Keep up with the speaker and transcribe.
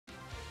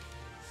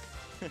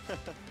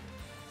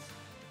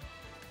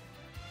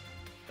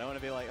Don't want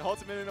to be like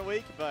ultimate in a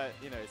week, but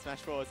you know, Smash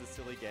 4 is a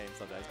silly game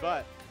sometimes.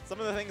 But some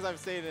of the things I've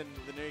seen in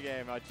the new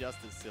game are just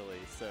as silly.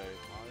 So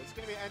it's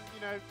going to be, and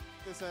you know,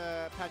 there's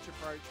a patch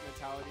approach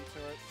mentality to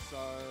it. So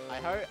I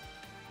hope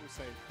we'll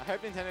see. I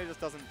hope Nintendo just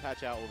doesn't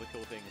patch out all the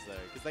cool things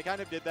though, because they kind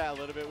of did that a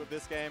little bit with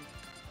this game.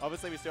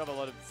 Obviously, we still have a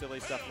lot of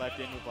silly stuff left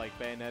in with like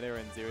Bayonetta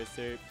and Zero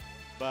Suit,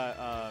 but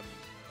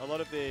a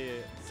lot of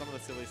some of the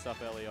silly stuff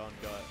early on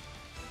got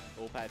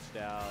all patched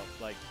out.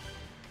 Like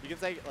you can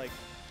say like.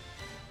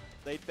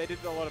 They did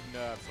a lot of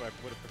nerfs, so I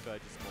would have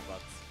preferred just more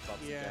bugs.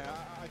 Yeah,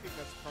 I think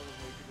that's probably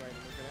a good way to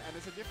look at it. And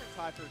it's a different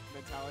type of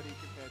mentality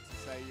compared to,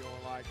 say, your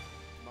like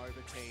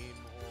MOBA team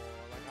or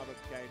like other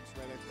games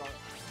where they've got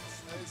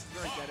this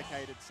very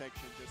dedicated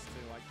section just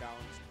to like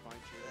balance and fine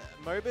tune.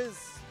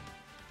 MOBAs.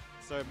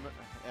 So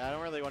I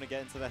don't really want to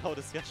get into that whole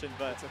discussion,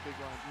 but it's a big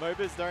one.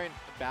 MOBAs don't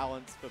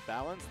balance for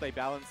balance; they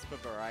balance for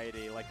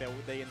variety. Like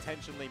they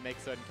intentionally make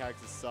certain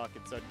characters suck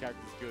and certain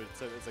characters good,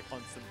 so there's a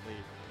constantly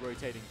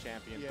rotating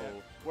champion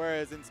pool.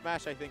 Whereas in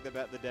Smash, I think the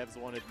devs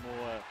wanted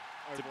more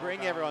to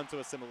bring everyone to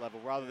a similar level,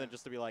 rather than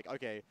just to be like,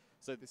 okay,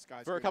 so this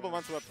guy's for a couple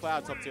months we'll have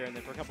Cloud top tier, and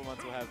then for a couple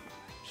months we'll have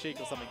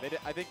Sheik or something.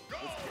 I think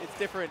it's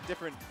different dev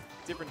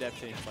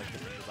teams, like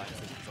different design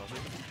decisions. Also.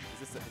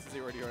 Is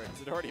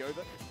it already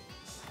over?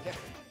 Yeah.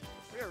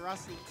 We are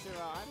rusty to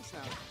items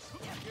now.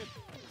 Good.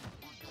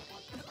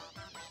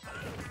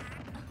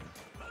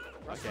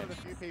 Russ one of the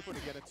few people to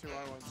get a 2-0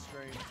 on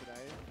stream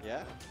today.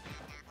 Yeah.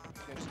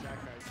 Against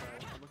Jacko, so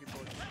I'm looking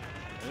forward to it.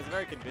 It was a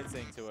very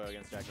convincing 2-0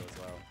 against Jacko as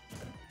well.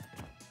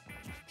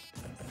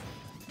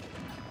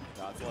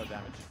 No, it's a lot of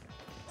damage.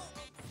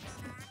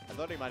 I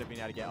thought he might have been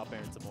able to get up air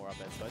and some more up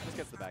air, so it just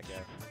gets the back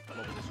air.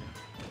 More position.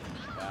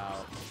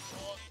 Wow.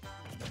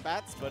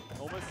 Bats, but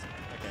almost.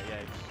 Okay,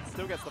 yeah,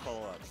 still gets the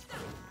follow up.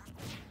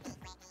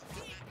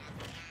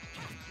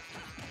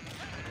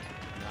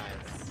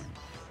 Nice.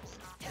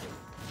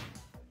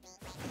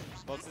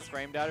 Box's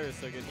frame data is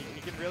so good.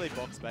 He can really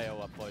box Bayo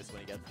up close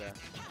when he gets there.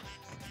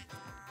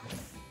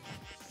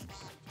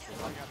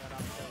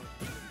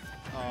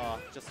 Oh,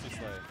 just too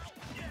slow.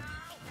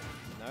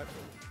 Nope.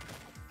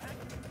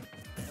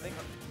 I think.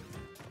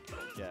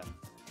 Yeah.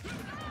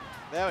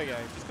 There we go.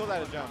 Just call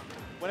that a jump.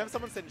 Whenever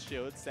someone's in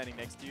shields standing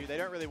next to you, they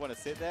don't really want to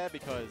sit there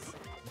because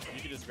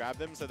you can just grab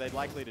them, so they're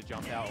likely to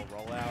jump out or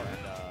roll out,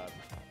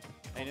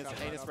 and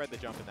Anus read the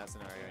jump in that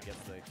scenario and gets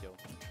the kill.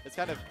 It's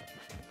kind of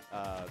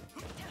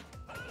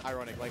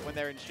ironic. Like when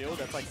they're in shield,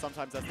 that's like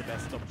sometimes that's the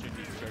best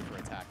opportunity to go for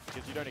attack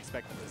because you don't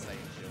expect them to stay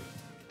in shield.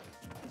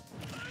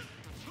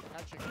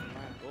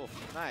 Oh,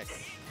 nice.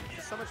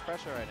 There's so much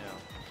pressure right now.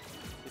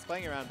 He's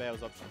playing around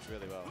Bale's options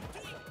really well.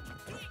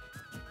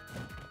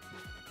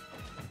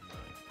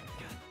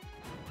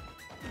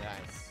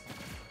 Nice.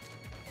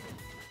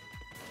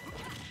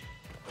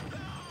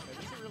 Yeah,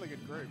 this is a really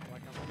good group.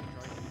 Like I'm really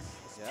enjoying these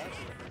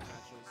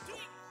matches.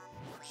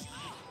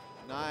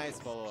 Nice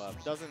follow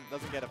up.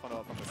 Doesn't get a follow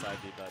up from the side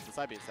B, but the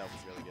side B itself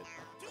is really good.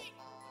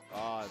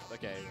 Oh,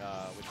 okay.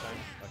 Which time?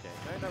 Okay.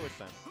 No, which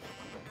time?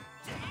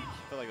 I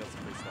feel like that's a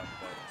pretty stuff,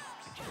 but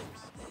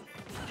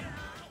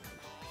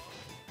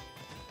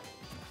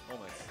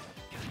almost.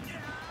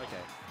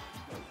 Okay.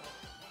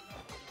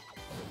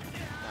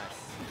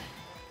 Nice.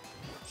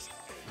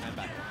 And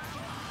back.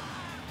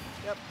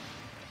 Yep.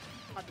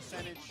 High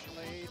percentage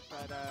lead,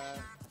 but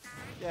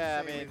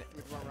yeah, I mean,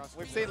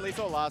 we've seen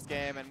Lisa last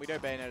game, and we know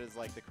Bayonetta is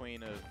like the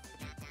queen of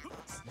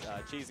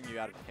cheesing you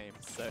out of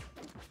games. So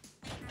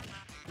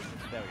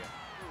there we go.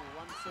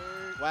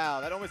 Ooh, 1-2.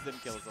 Wow, that almost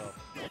didn't kill us off.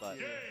 But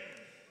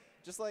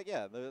just like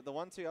the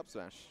 1-2 up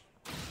smash.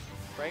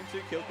 Frame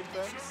 2 kill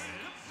confirms.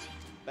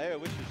 Bayo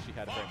wishes she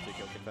had a frame 2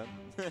 kill confirm.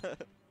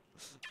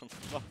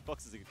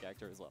 Fox is a good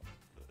character as well.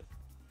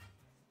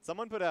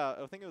 Someone put out,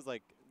 I think it was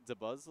like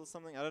DeBuzz or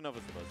something. I don't know if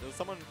it was DeBuzz. It was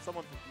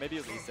someone, maybe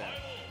it was ESAT,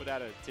 put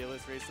out a tier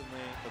list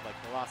recently with like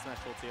the last Smash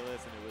 4 tier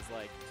list, and it was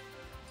like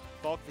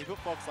Fox. He put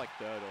Fox like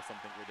 3rd or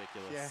something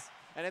ridiculous. Yeah.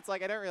 And it's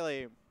like I don't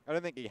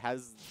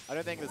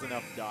think there's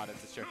enough data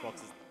to show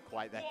Fox is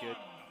quite that good,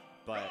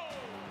 but.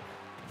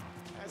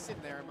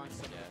 Sitting there amongst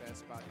some of the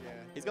best, but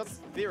yeah.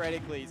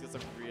 Theoretically, he's got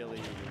some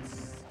really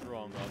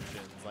strong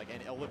options. Like,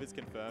 and all of his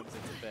confirms,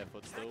 it's a fair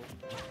foot still.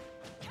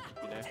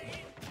 You know?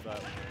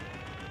 But.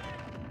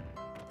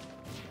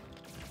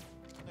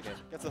 Okay,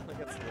 gets a little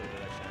bit extra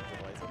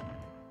for laser.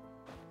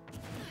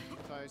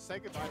 So say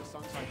goodbye to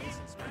songs like this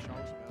in Smash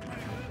Ultimate.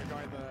 Like, we're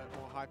going the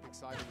more hype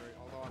exciting route.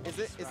 Although I'm is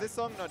this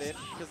song not in?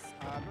 Because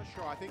I'm not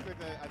sure. I think they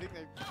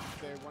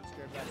want to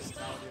go for that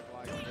mentality of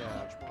like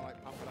much more like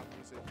pump it up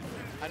music.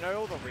 I know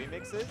all the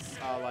remixes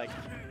are like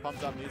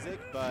pumped up music,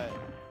 but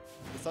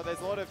so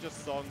there's a lot of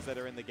just songs that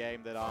are in the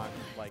game that aren't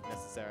like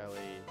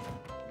necessarily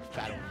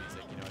battle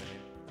music. You know what I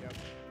mean? Yep.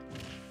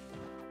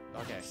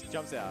 Okay,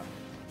 jumps out.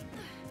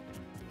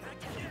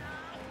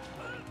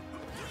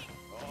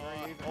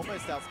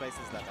 Almost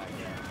outspaces that back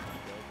there.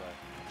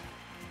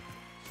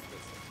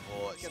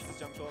 Oh, gets his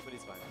jump short, but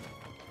he's fine.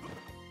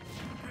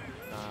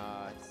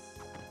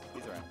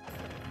 He's alright.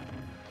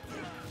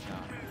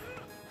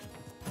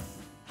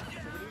 So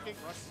what do you think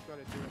Russ has got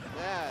to do it.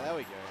 Yeah, there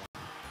we go.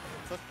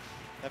 So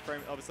that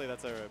frame, obviously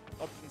that's a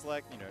option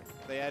select, you know,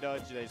 they add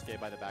dodge, they just get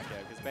by the back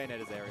air, because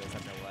Bayonetta's aerials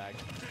have no lag.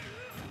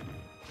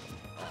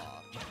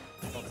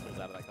 Fox falls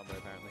out of that combo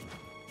apparently.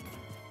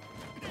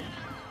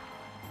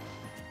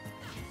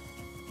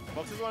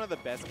 Fox is one of the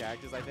best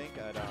characters, I think,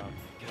 at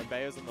when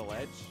Bayo's on the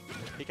ledge.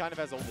 He kind of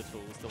has all the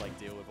tools to like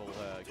deal with all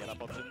her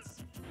get-up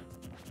options.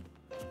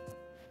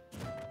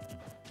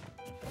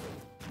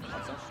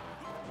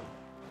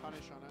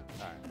 Punish on it.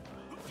 Alright.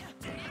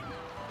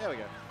 There we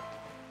go.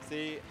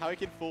 See how he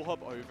can full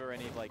hop over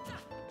any like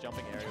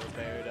jumping aerials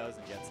Bayo does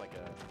and gets like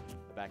a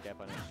back air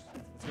punish.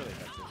 It's really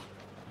effective.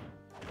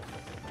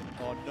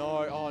 Oh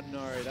no,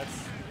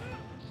 that's...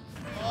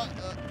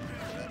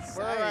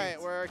 We're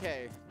alright, we're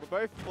okay.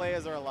 Both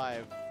players are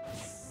alive.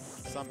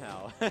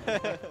 Somehow.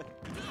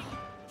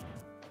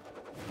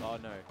 Oh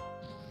no.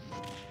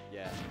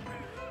 Yeah.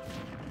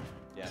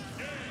 Yeah.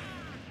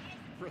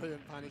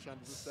 Brilliant punish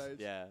under the stage.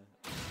 Yeah.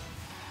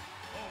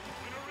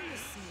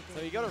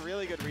 So he got a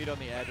really good read on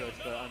the air dodge,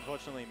 but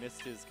unfortunately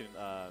missed his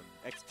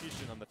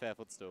execution on the fair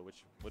footstool,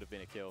 which would have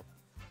been a kill.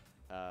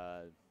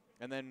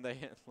 And then there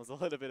was a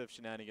little bit of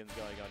shenanigans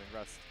going on in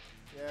Rust.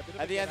 Yeah, a bit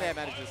of At the end there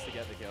manages to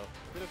get the kill.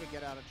 A bit of a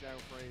get out of jail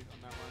free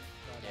on that one.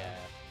 But, Yeah.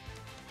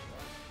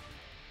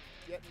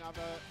 Yet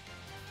another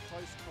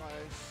close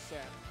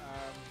set.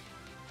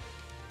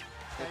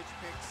 Stage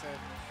picks and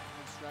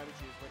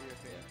strategies, what do you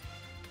think?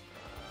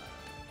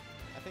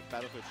 I think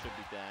Battlefield should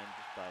be banned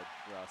by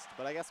Rust,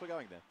 but I guess we're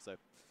going there, so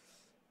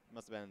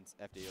must have been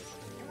FD or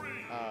something.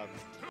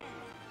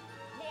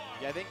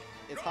 Yeah, I think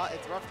it's hard.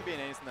 It's rough to be in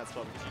anything that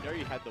spot because you know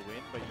you had the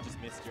win, but you just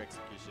missed your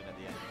execution at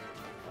the end.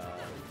 And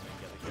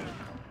get the kill.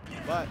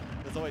 But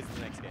there's always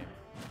the next game,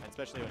 and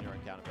especially when you're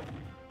in counter.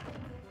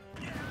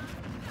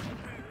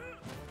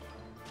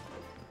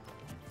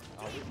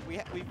 We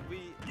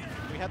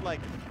had like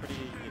pretty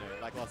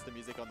lackluster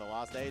music on the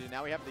last stage, and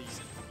now we have the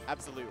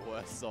absolute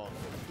worst song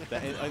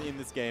that in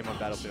this game on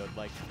Battlefield.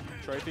 Like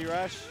Trophy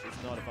Rush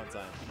is not a fun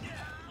time.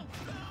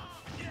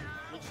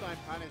 Which side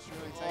punish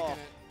really taking it?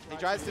 He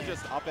tries to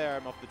just up air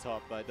him off the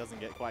top, but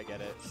doesn't quite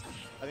get it.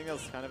 I think that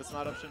was kind of a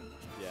smart option.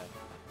 Yeah.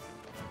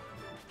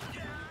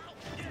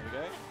 There we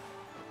go.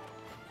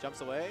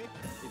 Jumps away.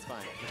 He's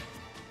fine.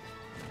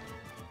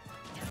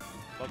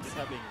 Bob just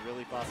having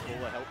really fast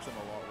baller helps him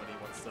a lot when he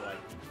wants to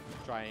like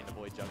try and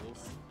avoid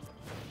juggles.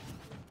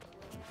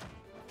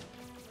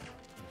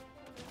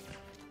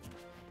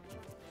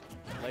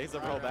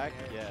 Laser roll back.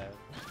 Yeah.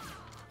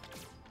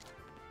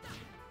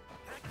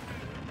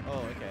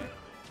 Oh, okay.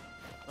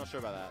 Not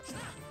sure about that.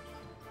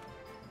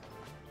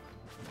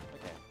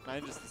 Okay,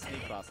 manages to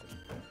sneak past him.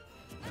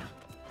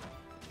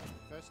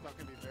 First stock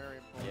can be very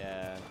important.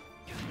 Yeah.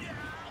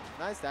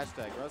 Nice dash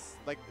tag, Russ.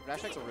 Like,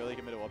 dash tag's a really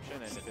good middle option,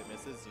 and if it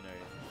misses, you know,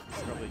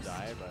 you probably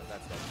die, but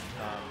that's good.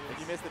 If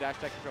you miss the dash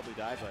tag, you probably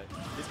die, but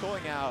he's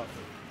calling out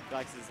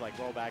Galacticus like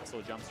rollbacks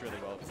or jumps really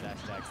well with his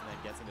dash tags, and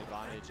then gets an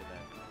advantage, and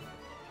then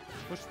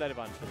pushes that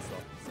advantage for the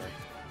stop. So,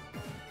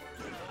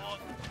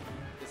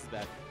 this is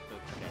bad, but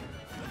okay.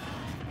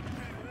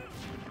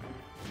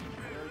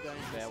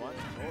 Fair one.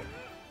 Oh.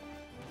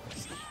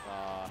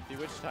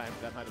 Bewitch time,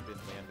 that might have been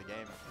the end of the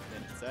game.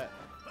 End of the set.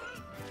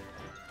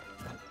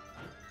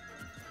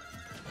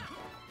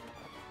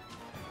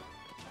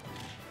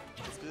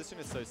 This position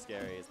is so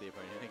scary as the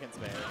opponent against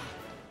Bayo.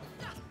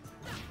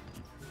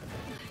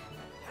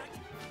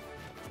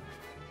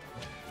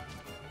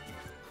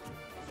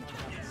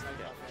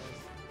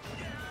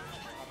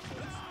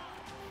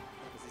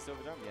 Does he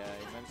silver jump? Yeah,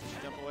 he manages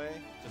to jump away.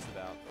 Just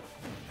about.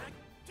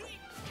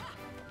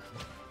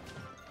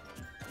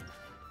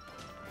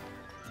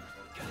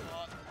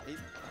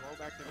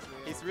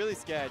 He's really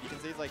scared. You can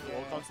see he's like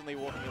constantly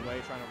walking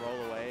away, trying to roll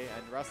away,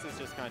 and Rust is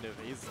just kind of,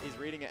 he's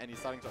reading it and he's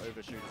starting to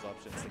overshoot his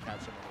options to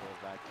catch him on the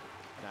rolls back.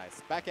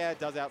 Nice. Back air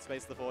does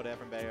outspace the forward air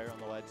from Bayo on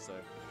the ledge, so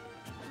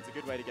it's a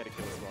good way to get a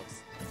kill as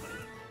Box.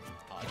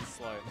 Oh, it's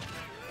slow.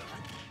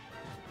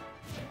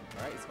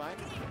 Alright, he's fine.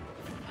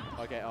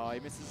 Okay, oh, he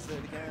misses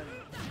it again.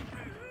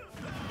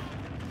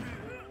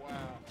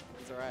 Wow.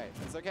 He's alright.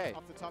 It's okay.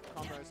 Off the top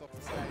combos off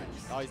the stage.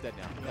 Oh, he's dead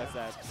now. Yeah. That's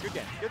that. Good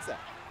game. Good set.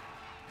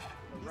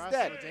 Russ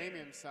dead.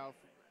 redeeming himself.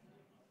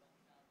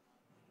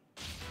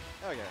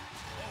 There we go.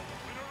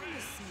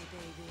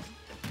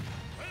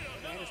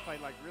 Bayonetta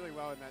played like really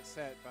well in that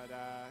set, but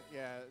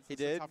yeah, it's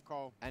did. a tough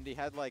call. And he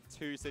had like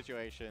two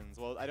situations.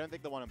 Well, I don't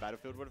think the one on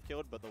Battlefield would have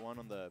killed, but the one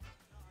on the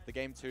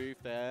game 2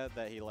 fair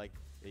that he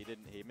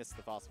missed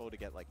the fast fall to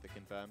get like the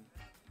confirmed.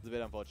 It was a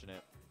bit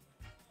unfortunate.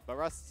 But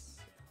Russ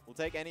will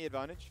take any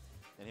advantage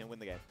and he'll win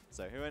the game.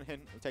 So who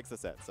takes the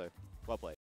set? So well played.